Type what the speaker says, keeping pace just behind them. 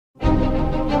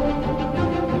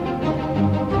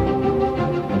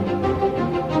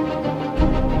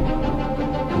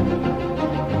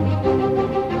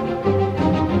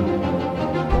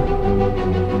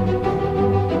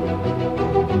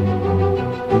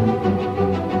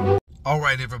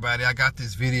right, everybody, I got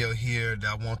this video here that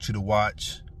I want you to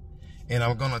watch, and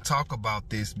I'm going to talk about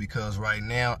this because right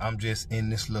now I'm just in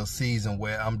this little season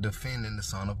where I'm defending the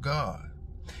Son of God,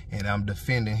 and I'm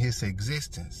defending his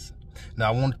existence.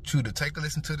 Now, I want you to take a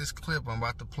listen to this clip I'm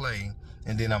about to play,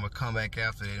 and then I'm going to come back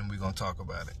after that, and we're going to talk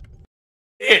about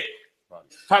it.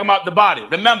 Talking about the body.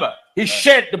 Remember, he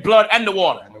shed the blood and the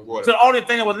water. So the only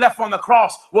thing that was left on the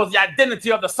cross was the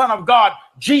identity of the Son of God,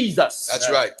 Jesus.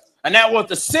 That's right. And that was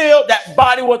the seal. That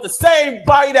body was the same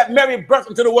body that Mary birthed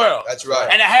into the world. That's right.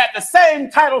 And it had the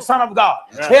same title, Son of God.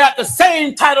 It had the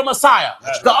same title, Messiah.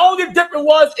 The only difference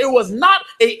was it was not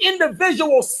an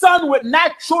individual son with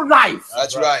natural life.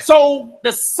 That's right. So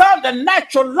the son, the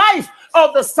natural life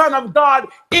of the Son of God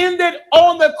ended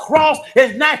on the cross.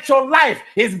 His natural life,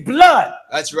 his blood.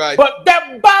 That's right. But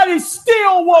that body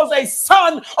still was a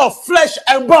son of flesh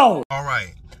and bone. All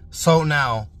right. So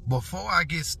now, before I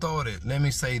get started, let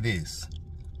me say this.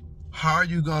 How are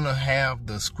you going to have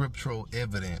the scriptural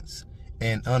evidence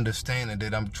and understanding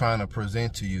that I'm trying to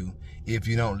present to you if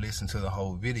you don't listen to the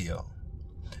whole video?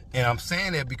 And I'm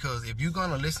saying that because if you're going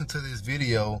to listen to this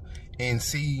video and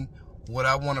see what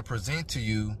I want to present to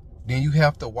you, then you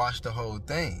have to watch the whole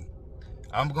thing.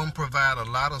 I'm going to provide a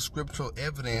lot of scriptural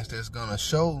evidence that's going to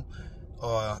show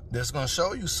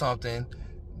you something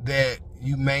that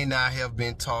you may not have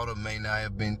been taught or may not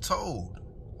have been told.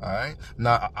 All right.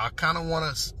 Now, I kind of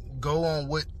want to go on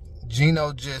what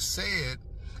Gino just said,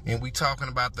 and we talking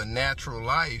about the natural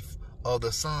life of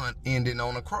the Son ending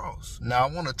on the cross. Now,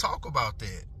 I want to talk about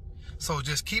that. So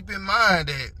just keep in mind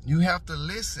that you have to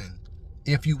listen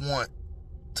if you want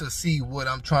to see what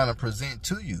I'm trying to present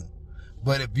to you.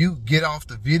 But if you get off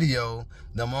the video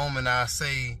the moment I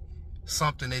say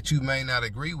something that you may not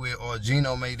agree with or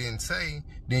Gino may didn't say,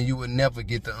 then you would never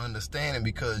get the understanding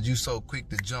because you so quick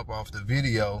to jump off the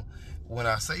video when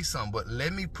I say something. But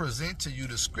let me present to you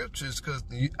the scriptures because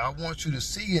I want you to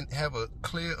see and have a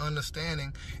clear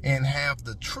understanding and have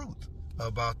the truth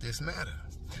about this matter.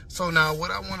 So now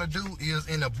what I want to do is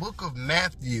in the book of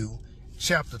Matthew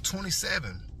chapter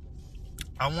 27,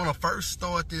 I want to first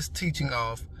start this teaching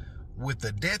off with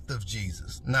the death of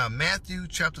Jesus. Now, Matthew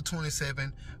chapter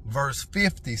 27, verse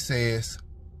 50 says,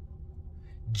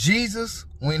 Jesus,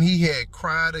 when he had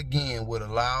cried again with a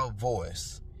loud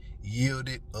voice,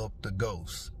 yielded up the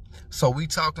ghost. So we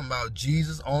talking about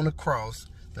Jesus on the cross.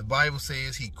 The Bible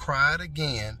says he cried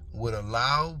again with a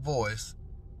loud voice.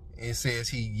 It says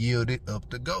he yielded up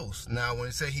the ghost. Now, when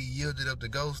it says he yielded up the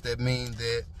ghost, that means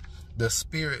that the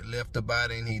spirit left the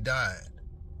body and he died.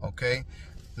 Okay?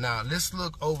 Now, let's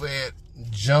look over at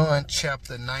John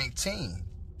chapter 19.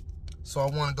 So I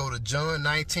want to go to John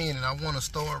 19, and I want to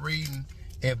start reading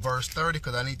at verse 30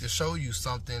 because I need to show you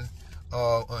something,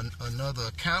 another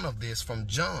account of this from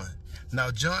John. Now,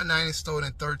 John 19,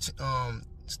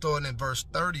 starting in verse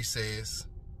 30 says,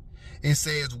 it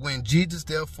says, when Jesus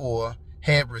therefore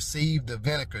had received the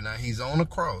vinegar, now he's on the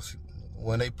cross.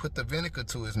 When they put the vinegar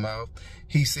to his mouth,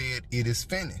 he said, it is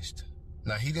finished.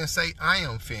 Now, he didn't say, I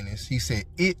am finished. He said,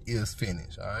 it is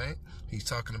finished, all right? He's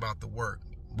talking about the work,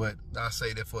 but I'll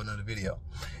say that for another video.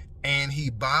 And he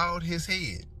bowed his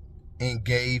head and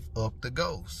gave up the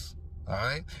ghost, all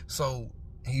right? So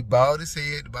he bowed his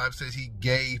head. The Bible says he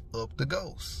gave up the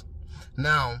ghost.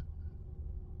 Now,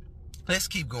 let's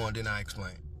keep going, then I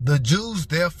explain. The Jews,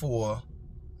 therefore,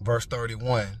 verse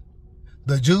 31,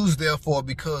 the Jews, therefore,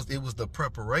 because it was the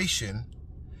preparation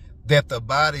that the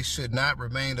body should not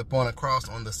remain upon a cross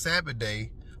on the Sabbath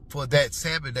day, for that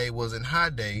Sabbath day was an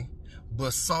high day,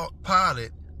 besought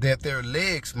Pilate that their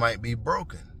legs might be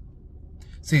broken.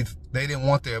 See, they didn't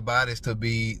want their bodies to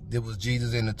be, there was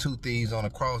Jesus and the two thieves on the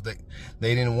cross. They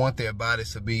didn't want their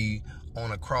bodies to be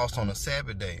on a cross on a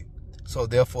Sabbath day. So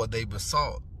therefore they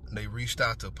besought, they reached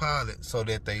out to Pilate so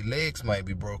that their legs might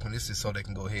be broken. This is so they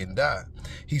can go ahead and die.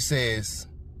 He says,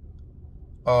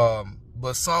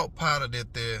 besought Pilate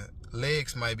that their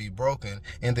legs might be broken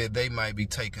and that they might be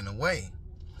taken away.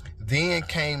 Then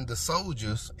came the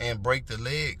soldiers and brake the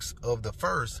legs of the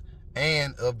first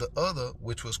and of the other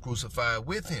which was crucified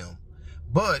with him.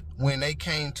 But when they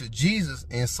came to Jesus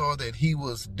and saw that he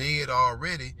was dead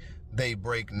already, they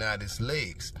brake not his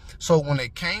legs. So when they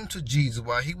came to Jesus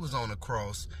while he was on the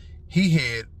cross, he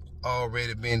had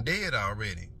already been dead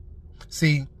already.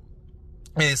 See,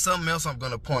 and it's something else I'm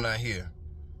going to point out here.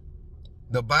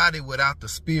 The body without the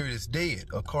spirit is dead,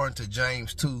 according to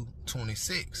James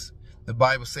 2:26. The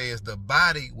Bible says the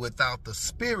body without the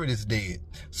spirit is dead.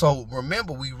 So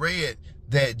remember, we read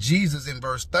that Jesus in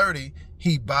verse 30,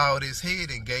 he bowed his head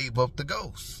and gave up the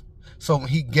ghost. So when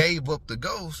he gave up the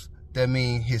ghost, that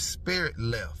means his spirit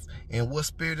left. And what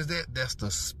spirit is that? That's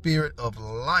the spirit of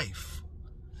life.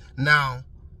 Now,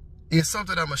 it's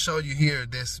something I'm going to show you here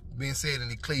that's being said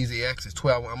in Ecclesiastes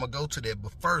 12. I'm going to go to that,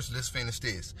 but first, let's finish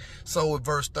this. So with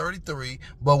verse 33,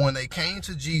 but when they came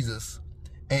to Jesus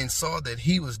and saw that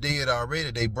he was dead already,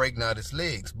 they brake not his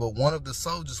legs. But one of the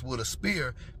soldiers with a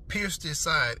spear pierced his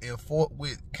side, and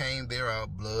forthwith came there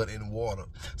out blood and water.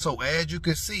 So as you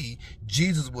can see,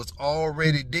 Jesus was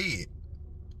already dead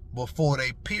before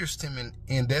they pierced him,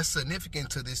 and that's significant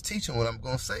to this teaching, what I'm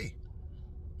going to say.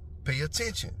 Pay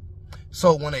attention.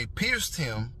 So when they pierced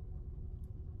him,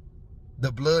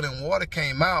 the blood and water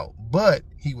came out, but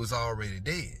he was already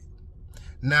dead.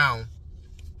 Now,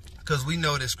 because we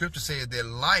know that scripture says that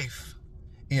life,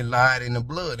 it lied in the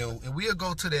blood, and we'll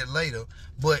go to that later.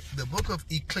 But the book of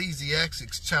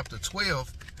Ecclesiastes chapter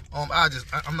 12,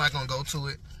 I'm not going to go to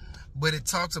it, but it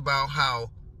talks about how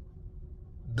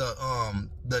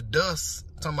the dust,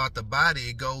 talking about the body,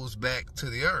 it goes back to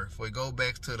the earth, or it goes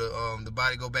back to the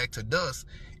body go back to dust,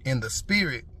 and the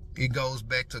spirit, it goes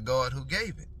back to God who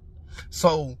gave it.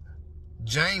 So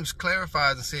James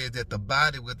clarifies and says that the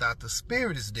body without the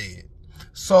spirit is dead.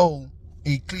 So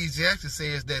Ecclesiastes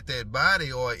says that that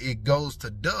body, or it goes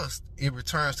to dust, it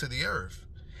returns to the earth,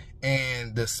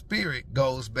 and the spirit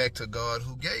goes back to God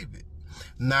who gave it.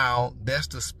 Now, that's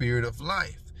the spirit of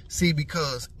life. See,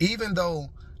 because even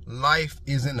though life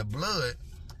is in the blood,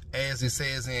 as it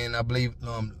says in, I believe,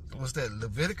 what's that,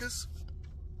 Leviticus?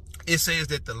 It says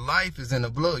that the life is in the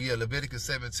blood. Yeah, Leviticus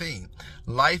 17.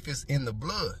 Life is in the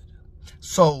blood.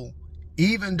 So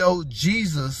even though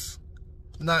Jesus,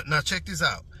 now check this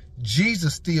out,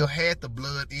 Jesus still had the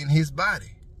blood in his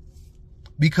body,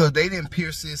 because they didn't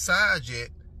pierce his side yet.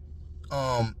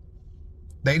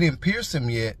 They didn't pierce him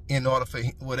yet in order for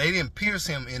him, well, they didn't pierce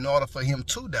him in order for him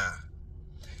to die.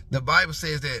 The Bible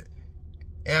says that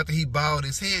after he bowed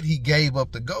his head, he gave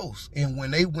up the ghost. And when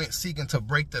they went seeking to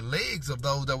break the legs of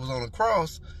those that was on the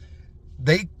cross,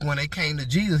 when they came to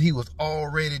Jesus, he was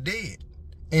already dead.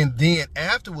 And then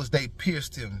afterwards, they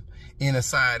pierced him in the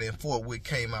side, and forthwith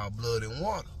came out blood and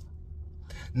water.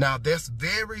 Now, that's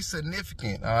very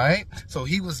significant, all right? So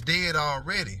he was dead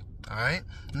already, all right?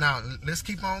 Now, let's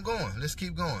keep on going. Let's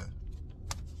keep going.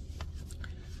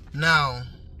 Now,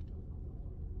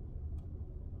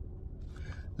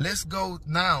 let's go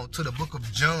now to the book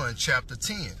of John chapter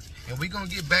 10. And we're going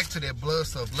to get back to that blood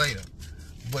stuff later.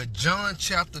 But John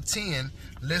chapter 10,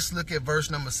 let's look at verse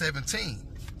number 17.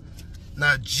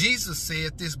 Now, Jesus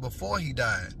said this before he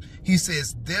died. He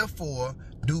says, therefore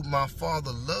do my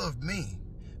Father love me,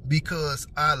 because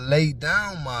I lay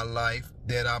down my life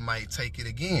that I might take it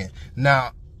again.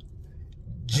 Now,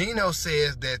 Gino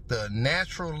says that the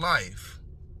natural life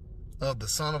of the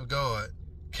Son of God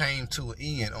came to an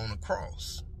end on the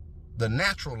cross. The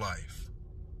natural life.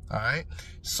 All right.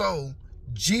 So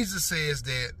Jesus says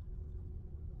that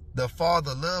the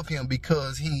Father loved him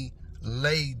because he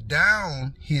laid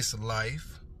down his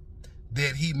life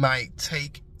that he might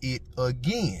take it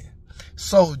again.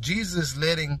 So Jesus is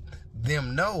letting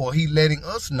them know, or he letting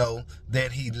us know,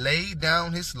 that he laid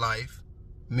down his life,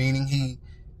 meaning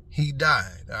he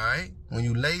died. All right. When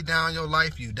you lay down your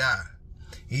life, you die.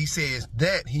 He says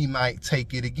that he might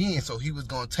take it again. So he was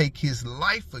going to take his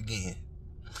life again.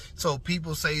 So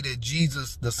people say that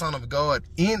Jesus, the Son of God,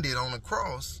 ended on the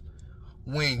cross,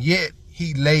 when yet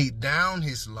he laid down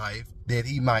his life that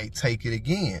he might take it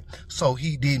again. So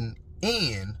he didn't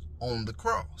end on the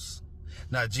cross.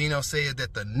 Now, Gino says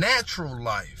that the natural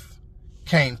life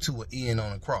came to an end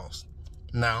on the cross.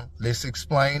 Now, let's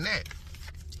explain that.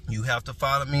 You have to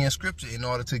follow me in scripture in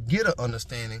order to get an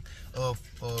understanding of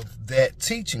that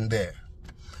teaching there.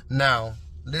 Now,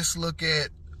 let's look at,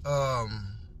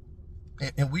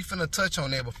 and we finna touch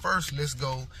on that, but first let's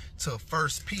go to 1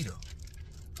 Peter.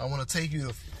 I want to take you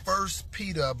to 1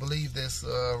 Peter, I believe that's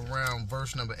around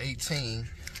verse number 18.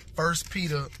 1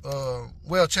 Peter,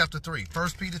 chapter 3. 1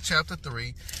 Peter chapter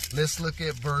 3. Let's look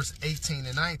at verse 18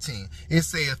 and 19. It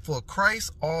says, for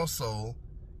Christ also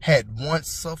had once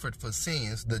suffered for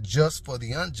sins, the just for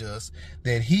the unjust,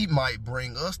 that he might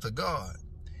bring us to God,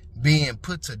 being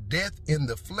put to death in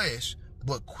the flesh,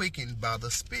 but quickened by the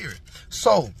Spirit.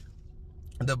 So,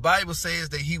 the Bible says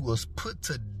that he was put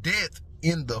to death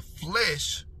in the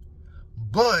flesh,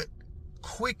 but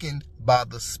quickened by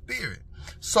the Spirit.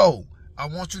 So, I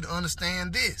want you to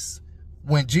understand this.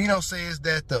 When Gino says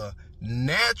that the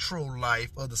natural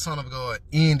life of the Son of God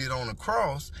ended on the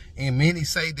cross, and many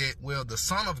say that, well, the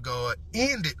Son of God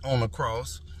ended on the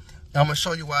cross, I'm going to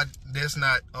show you why that's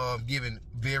not giving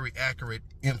very accurate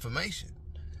information.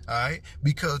 All right?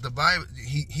 Because the Bible,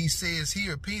 he says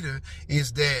here, Peter,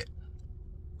 is that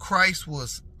Christ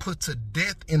was put to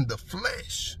death in the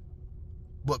flesh,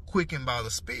 but quickened by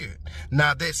the Spirit.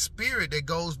 Now that Spirit that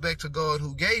goes back to God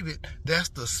who gave it, that's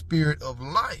the Spirit of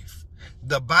life.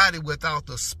 The body without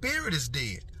the Spirit is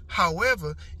dead.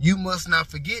 However, you must not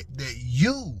forget that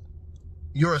you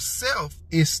yourself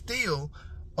is still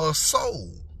a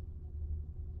soul.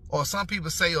 Or some people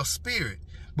say a spirit,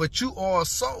 but you are a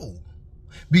soul.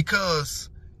 Because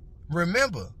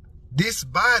remember, this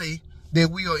body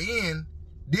that we are in,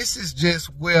 this is just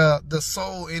where the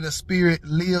soul and the spirit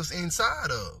lives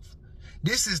inside of.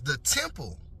 This is the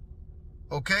temple,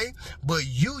 okay? But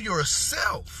you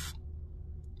yourself,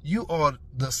 you are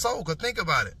the soul. Because think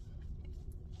about it.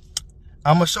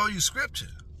 I'm going to show you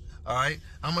scripture, all right?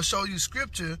 I'm going to show you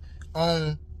scripture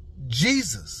on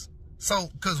Jesus. So,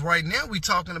 because right now we're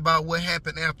talking about what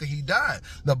happened after he died.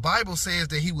 The Bible says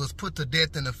that he was put to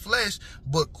death in the flesh,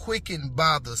 but quickened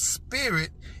by the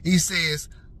Spirit. He says,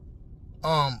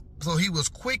 so he was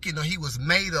quickened, or he was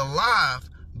made alive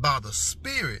by the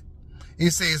Spirit.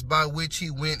 It says, by which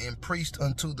he went and preached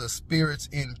unto the spirits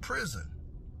in prison.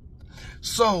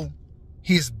 So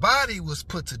his body was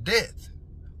put to death,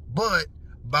 but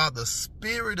by the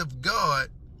Spirit of God,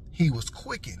 he was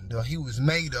quickened, or he was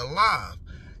made alive.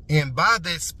 And by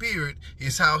that Spirit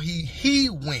is how he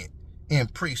went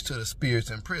and preached to the spirits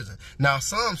in prison. Now,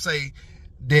 some say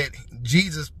that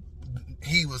Jesus,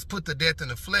 he was put to death in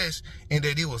the flesh, and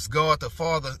that it was God the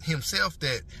Father himself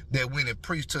that went and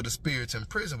preached to the spirits in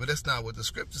prison. But that's not what the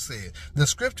scripture said. The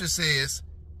scripture says,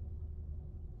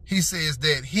 he says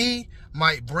that he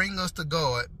might bring us to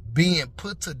God, being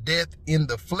put to death in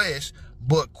the flesh,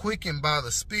 but quickened by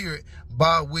the Spirit,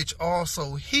 by which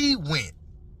also he went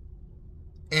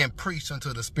and preached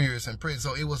unto the spirits in prison.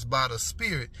 So it was by the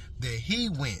Spirit that he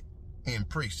went and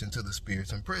preached into the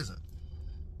spirits in prison.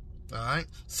 All right.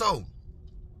 So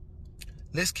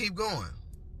let's keep going.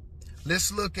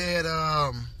 Let's look at,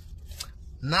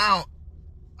 now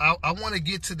I want to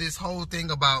get to this whole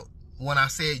thing about when I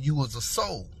said you was a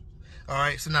soul. All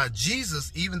right. So now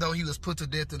Jesus, even though he was put to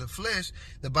death in the flesh,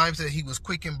 the Bible said he was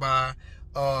quickened by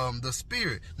the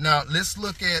Spirit. Now let's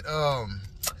look at,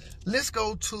 let's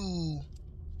go to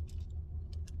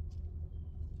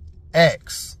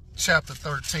Acts chapter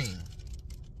 13.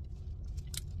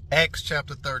 Acts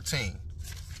chapter 13.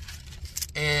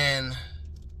 And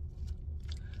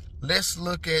let's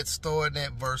look at starting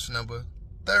at verse number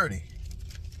 30.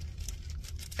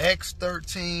 Acts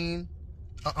 13.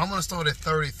 I'm going to start at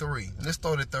 33. Let's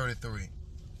start at 33.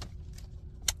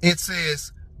 It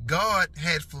says, God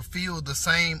had fulfilled the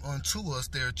same unto us,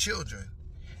 their children,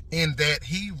 in that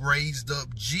he raised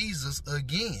up Jesus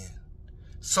again.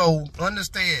 So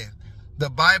understand, the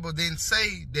Bible didn't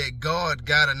say that God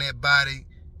got in that body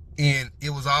and it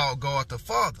was all God the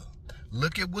Father.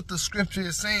 Look at what the scripture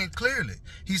is saying clearly.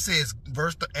 He says,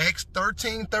 Acts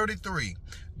 13:33,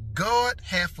 God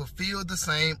hath fulfilled the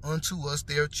same unto us,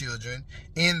 their children,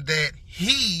 in that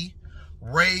he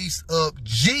raised up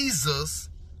Jesus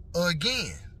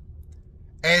again.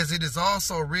 As it is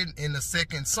also written in the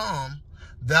second Psalm,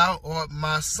 thou art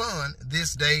my son,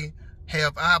 this day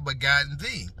have I begotten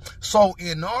thee. So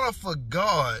in order for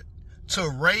God to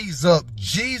raise up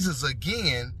Jesus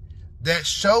again, that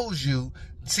shows you,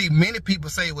 see, many people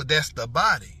say, well, that's the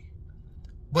body.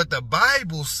 But the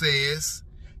Bible says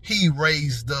he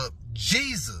raised up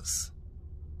Jesus.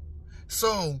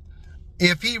 So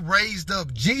if he raised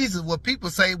up Jesus, well, people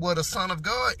say, well, the Son of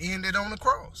God ended on the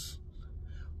cross.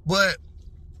 But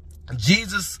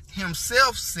Jesus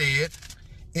himself said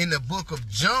in the book of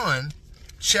John,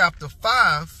 chapter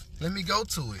 5, let me go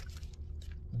to it.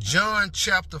 John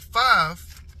chapter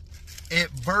 5 at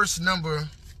verse number,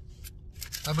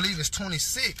 I believe it's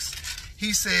 26.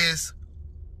 He says,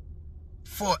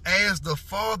 for as the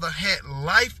Father had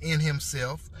life in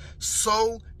himself,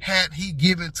 so had he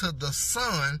given to the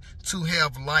Son to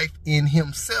have life in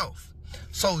himself.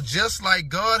 So just like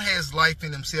God has life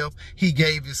in himself, he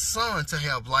gave his Son to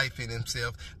have life in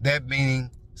himself. That meaning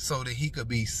so that he could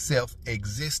be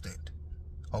self-existent.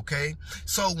 Okay,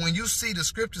 so when you see the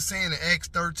scripture saying in Acts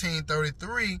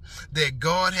 13:33 that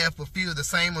God hath fulfilled the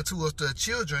same unto us, the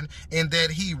children, and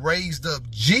that he raised up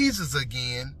Jesus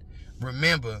again,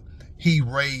 remember, he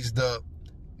raised up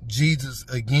Jesus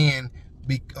again.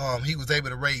 He was able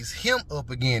to raise him up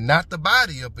again, not the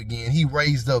body up again. He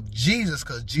raised up Jesus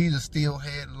because Jesus still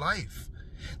had life.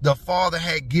 The Father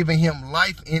had given him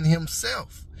life in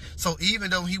himself. So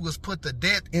even though he was put to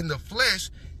death in the flesh,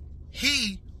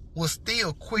 he was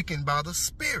still quickened by the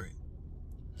Spirit.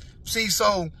 See,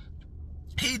 so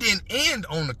he didn't end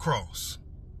on the cross.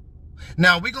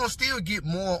 Now, we're going to still get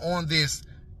more on this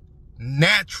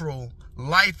natural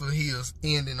life of his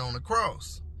ending on the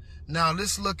cross. Now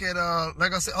let's look at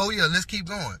like I said, oh yeah, let's keep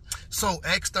going. So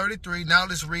Acts 33. Now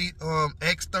let's read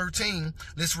Acts 13.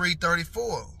 Let's read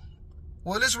 34.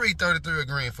 Well, let's read 33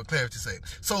 again for clarity's sake.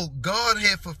 So God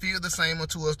had fulfilled the same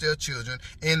unto us their children,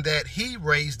 in that he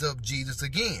raised up Jesus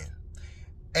again.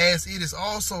 As it is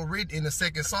also written in the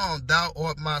second Psalm, thou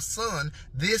art my son,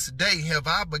 this day have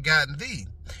I begotten thee.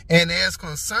 And as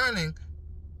concerning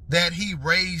that he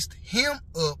raised him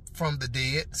up from the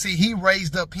dead. See, he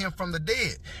raised up him from the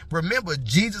dead. Remember,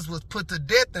 Jesus was put to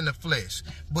death in the flesh.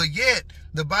 But yet,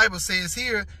 the Bible says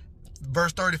here,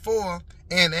 verse 34,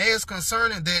 and as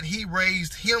concerning that he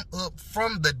raised him up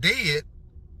from the dead,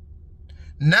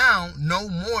 now no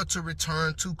more to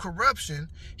return to corruption.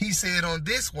 He said, on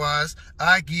this wise,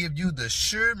 I give you the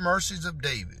sure mercies of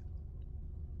David.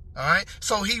 All right.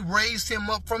 So he raised him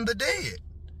up from the dead.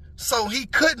 So he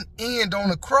couldn't end on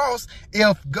the cross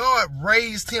if God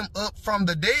raised him up from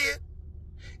the dead.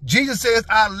 Jesus says,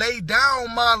 I lay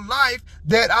down my life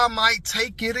that I might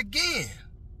take it again.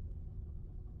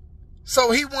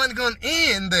 So he wasn't going to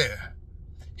end there.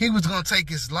 He was going to take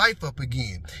his life up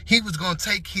again. He was going to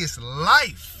take his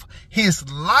life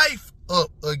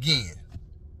up again.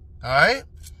 All right.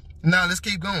 Now let's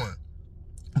keep going.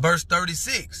 Verse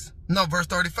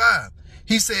 35.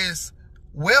 He says,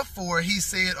 wherefore he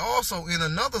said also in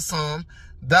another psalm,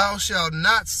 thou shalt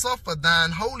not suffer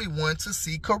thine Holy One to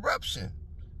see corruption.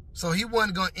 So he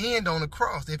wasn't going to end on the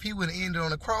cross. If he would have ended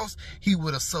on the cross, he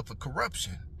would have suffered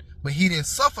corruption. But he didn't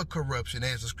suffer corruption,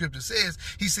 as the scripture says.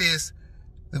 He says,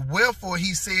 wherefore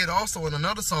he said also in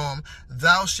another psalm,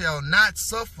 thou shalt not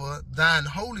suffer thine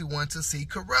Holy One to see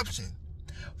corruption.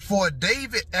 For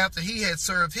David, after he had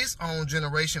served his own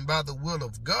generation by the will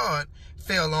of God,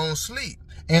 fell on sleep,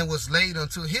 and was laid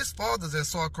unto his fathers and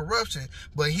saw corruption.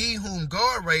 But he whom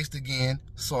God raised again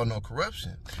saw no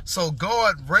corruption. So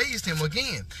God raised him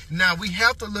again. Now we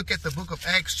have to look at the book of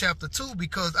Acts chapter 2,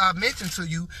 because I mentioned to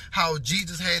you how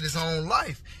Jesus had his own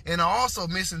life. And I also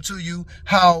mentioned to you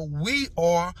how we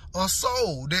are a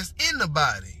soul that's in the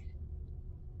body.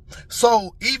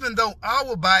 So even though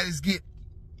our bodies get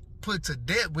put to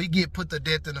death, we get put to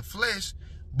death in the flesh,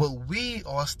 but we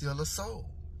are still a soul.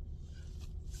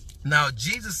 Now,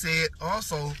 Jesus said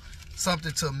also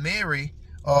something to Mary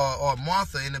or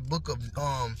Martha in the book of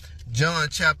John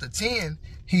chapter 10.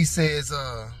 He says,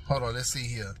 hold on, let's see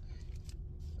here.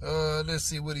 Let's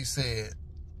see what he said.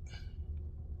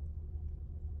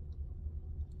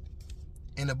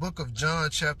 In the book of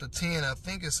John chapter 10, I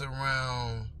think it's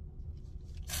around,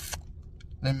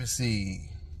 let me see,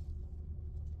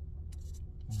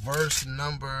 verse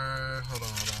number, hold on.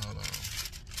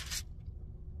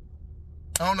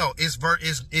 Oh no, it's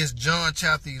John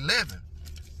chapter 11.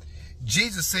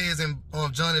 Jesus says in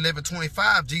John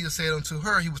 11:25, Jesus said unto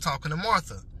her, he was talking to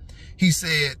Martha. He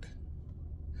said,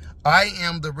 I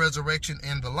am the resurrection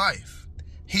and the life.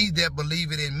 He that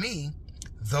believeth in me,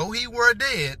 though he were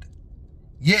dead,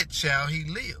 yet shall he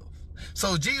live.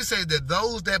 So Jesus said that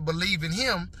those that believe in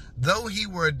him, though he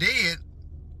were dead,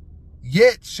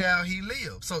 yet shall he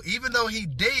live. So even though he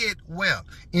dead, well,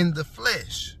 in the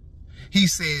flesh, he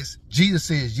says, Jesus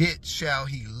says, yet shall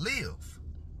he live.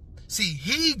 See,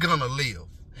 he gonna live.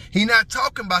 He not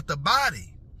talking about the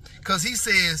body, because he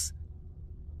says,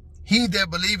 he that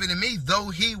believeth in me, though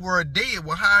he were dead.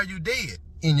 Well, how are you dead?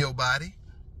 In your body.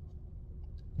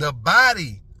 The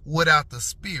body without the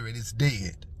spirit is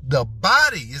dead. The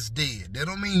body is dead. That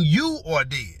don't mean you are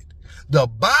dead. The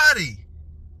body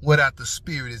without the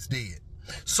spirit is dead.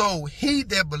 So he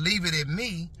that believeth in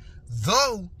me,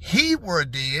 though he were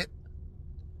dead,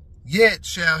 yet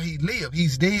shall he live.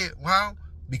 He's dead. Why?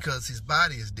 Because his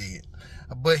body is dead.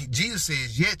 But Jesus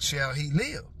says, yet shall he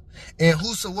live. And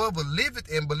whosoever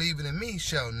liveth and believeth in me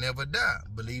shall never die.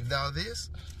 Believe thou this?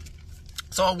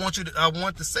 So I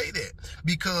want to say that,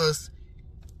 because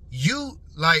you,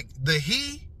 like the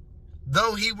he,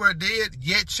 though he were dead,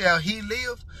 yet shall he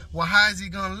live. Well, how is he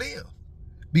going to live?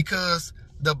 Because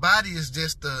the body is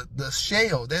just the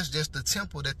shell. That's just the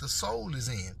temple that the soul is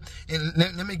in. And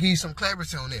let me give you some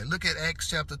clarity on that. Look at Acts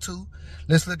chapter 2.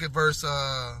 Let's look at verse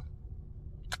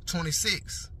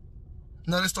 26.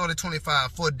 No, let's start at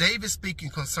 25. For David speaking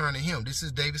concerning him. This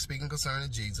is David speaking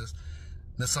concerning Jesus,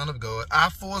 the Son of God. I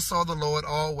foresaw the Lord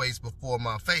always before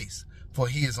my face, for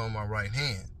he is on my right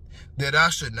hand, that I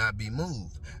should not be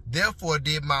moved. Therefore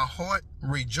did my heart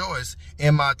rejoice,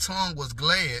 and my tongue was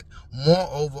glad.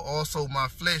 Moreover also my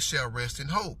flesh shall rest in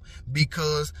hope,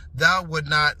 because thou would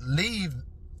not leave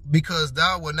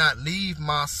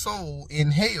my soul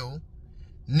in hell,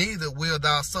 neither will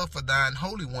thou suffer thine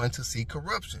Holy One to see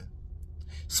corruption.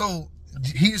 So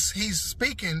he's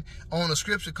speaking on a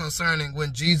scripture concerning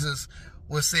when Jesus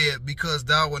was said, because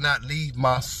thou wilt not leave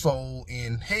my soul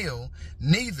in hell,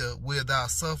 neither will thou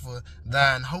suffer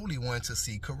thine Holy One to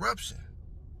see corruption.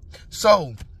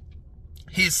 So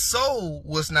his soul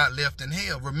was not left in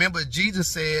hell. Remember, Jesus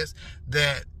says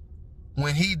that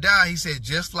when he died, he said,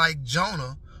 just like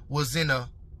Jonah was in the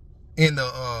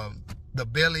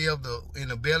belly of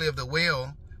the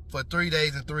whale for 3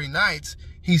 days and 3 nights,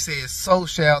 he says, so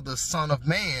shall the Son of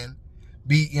Man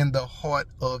be in the heart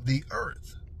of the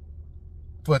earth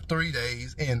for 3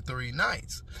 days and 3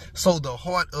 nights. So the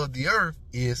heart of the earth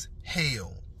is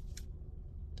hell.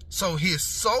 So his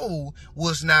soul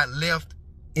was not left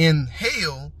in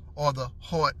hell or the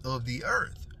heart of the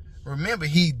earth. Remember,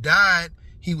 he died,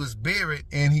 he was buried,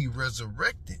 and he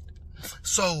resurrected.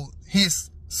 So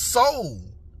his soul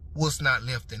was not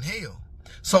left in hell.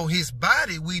 So his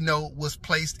body, we know, was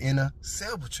placed in a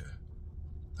sepulcher.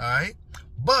 All right.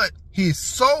 But his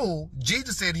soul,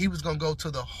 Jesus said he was going to go to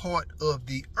the heart of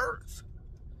the earth.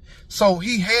 So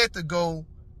he had to go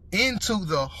into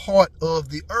the heart of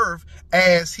the earth,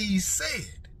 as he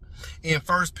said. In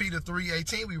 1 Peter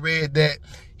 3:18, we read that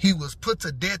he was put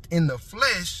to death in the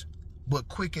flesh, but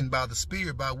quickened by the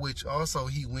Spirit, by which also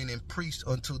he went and preached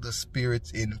unto the spirits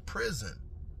in prison.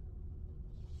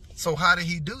 So how did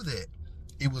he do that?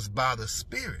 It was by the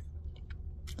Spirit.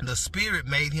 The Spirit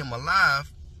made him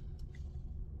alive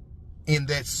in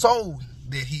that soul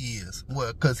that he is.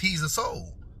 Well, because he's a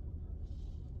soul.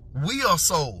 We are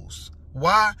souls.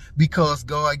 Why? Because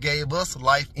God gave us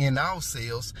life in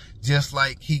ourselves, just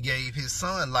like he gave his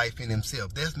son life in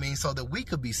himself. That means so that we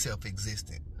could be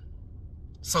self-existent.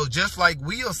 So just like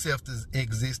we are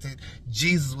self-existent,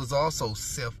 Jesus was also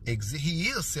he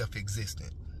is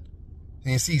self-existent.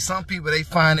 And see, some people, they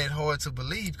find it hard to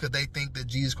believe because they think that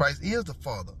Jesus Christ is the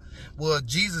Father. Well,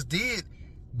 Jesus did.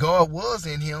 God was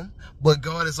in him, but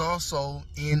God is also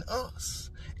in us.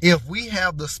 If we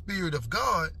have the Spirit of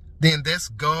God, then that's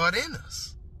God in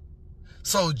us.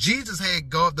 So Jesus had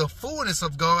God, the fullness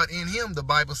of God in him, the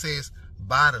Bible says,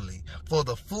 bodily. For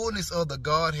the fullness of the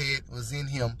Godhead was in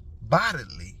him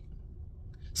bodily.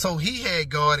 So he had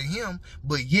God in him,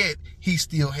 but yet he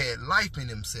still had life in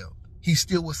himself. He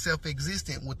still was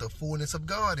self-existent with the fullness of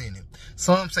God in him.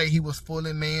 Some say he was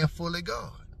fully man, fully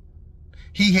God.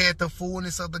 He had the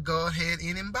fullness of the Godhead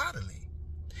in him bodily.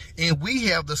 And we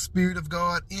have the Spirit of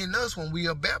God in us when we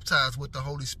are baptized with the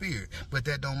Holy Spirit. But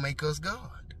that don't make us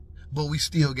God. But we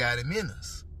still got him in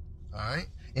us. All right?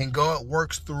 And God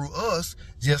works through us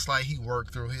just like he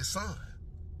worked through his son.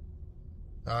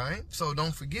 All right? So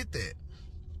don't forget that.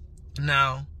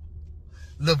 Now,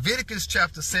 Leviticus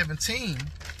chapter 17,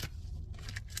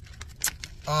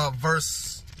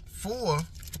 verse 4.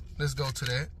 Let's go to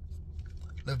that.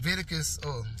 Leviticus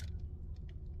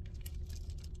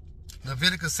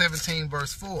 17,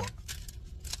 verse 4.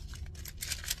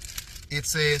 It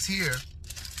says here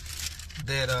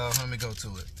that, let me go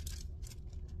to it.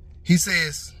 He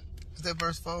says, is that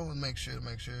verse 4? Let's make sure.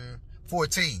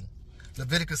 14.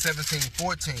 Leviticus 17,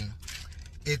 14.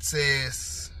 It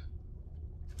says,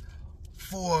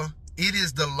 for it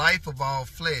is the life of all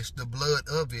flesh, the blood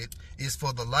of it is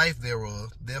for the life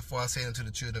thereof. Therefore I say unto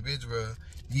the children of Israel,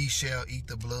 ye shall eat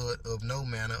the blood of no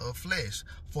manner of flesh,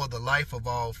 for the life of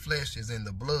all flesh is in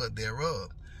the blood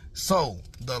thereof. So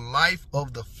the life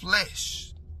of the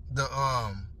flesh,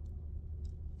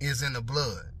 is in the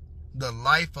blood. The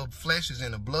life of flesh is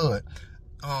in the blood.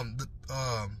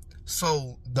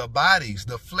 So the bodies,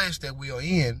 the flesh that we are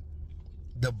in,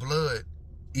 the blood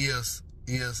is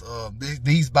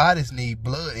these bodies need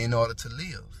blood in order to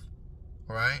live,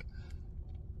 right?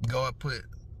 God put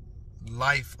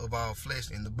life of our flesh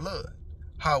in the blood.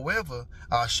 However,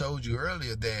 I showed you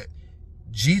earlier that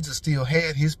Jesus still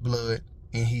had his blood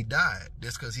and he died.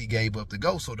 That's because he gave up the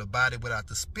ghost. So the body without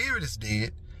the spirit is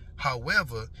dead.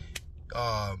 However,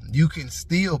 you can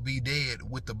still be dead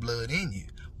with the blood in you.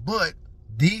 But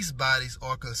these bodies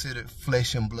are considered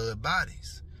flesh and blood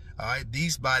bodies. All right,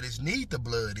 these bodies need the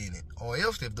blood in it, or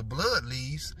else if the blood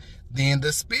leaves, then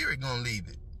the spirit gonna leave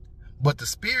it. But the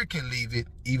spirit can leave it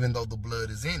even though the blood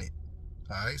is in it.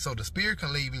 All right, so the spirit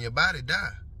can leave and your body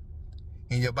die,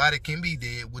 and your body can be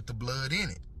dead with the blood in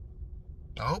it.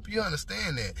 I hope you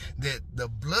understand that the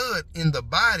blood in the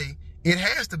body, it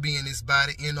has to be in this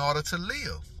body in order to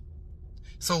live.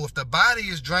 So if the body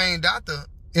is drained out,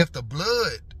 if the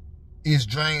blood is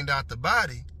drained out the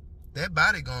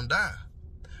body gonna die.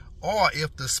 Or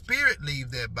if the spirit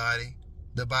leave that body,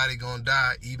 the body gonna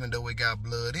die even though it got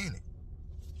blood in it.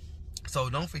 So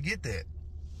don't forget that.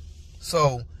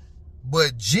 So,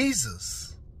 but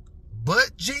Jesus,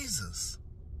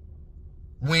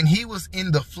 when he was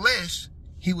in the flesh,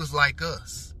 he was like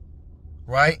us,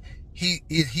 right?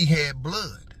 he had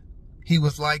blood. He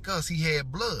was like us. He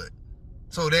had blood.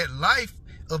 So that life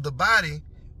of the body,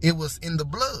 it was in the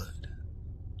blood.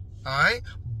 All right.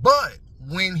 But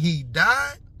when he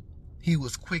died, he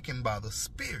was quickened by the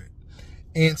Spirit.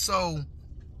 And so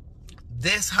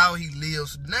that's how he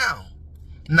lives now.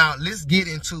 Now let's get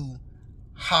into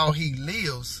how he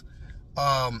lives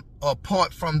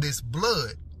apart from this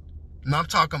blood. And I'm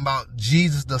talking about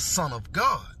Jesus, the Son of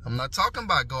God. I'm not talking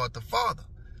about God the Father.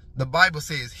 The Bible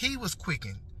says he was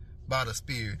quickened by the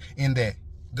Spirit, in that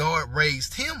God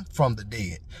raised him from the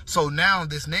dead. So now in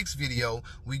this next video,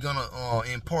 we're going to,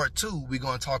 in part 2, we're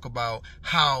going to talk about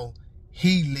how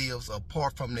he lives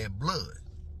apart from that blood.